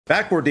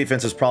Backboard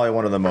defense is probably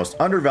one of the most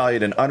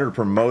undervalued and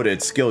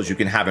underpromoted skills you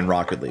can have in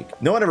Rocket League.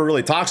 No one ever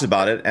really talks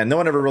about it, and no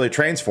one ever really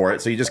trains for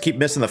it, so you just keep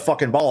missing the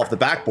fucking ball off the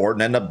backboard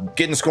and end up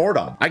getting scored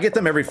on. I get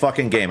them every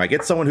fucking game. I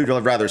get someone who'd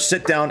rather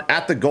sit down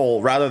at the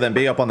goal rather than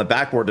be up on the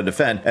backboard to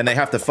defend, and they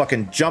have to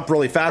fucking jump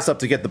really fast up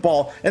to get the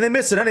ball, and they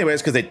miss it anyways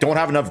because they don't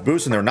have enough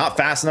boost and they're not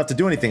fast enough to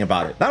do anything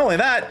about it. Not only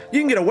that, you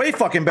can get a way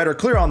fucking better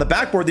clear on the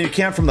backboard than you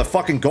can from the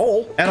fucking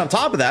goal, and on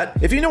top of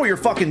that, if you know what you're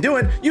fucking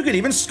doing, you could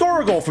even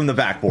score a goal from the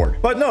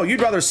backboard. But no,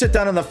 you'd rather sit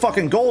down in the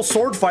fucking goal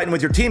sword fighting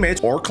with your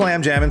teammates, or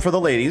clam jamming for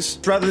the ladies,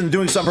 rather than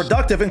doing something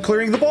productive and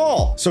clearing the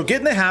ball. So get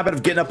in the habit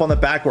of getting up on the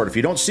backboard. If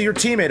you don't see your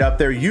teammate up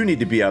there, you need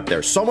to be up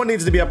there. Someone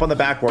needs to be up on the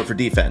backboard for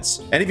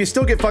defense. And if you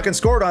still get fucking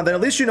scored on, then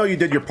at least you know you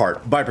did your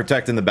part by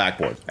protecting the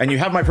backboard. And you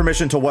have my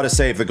permission to what to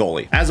save the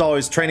goalie. As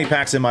always, training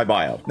packs in my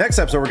bio. Next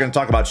episode, we're going to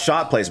talk about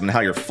shot placement and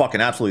how you're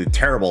fucking absolutely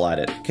terrible at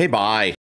it. Okay, bye.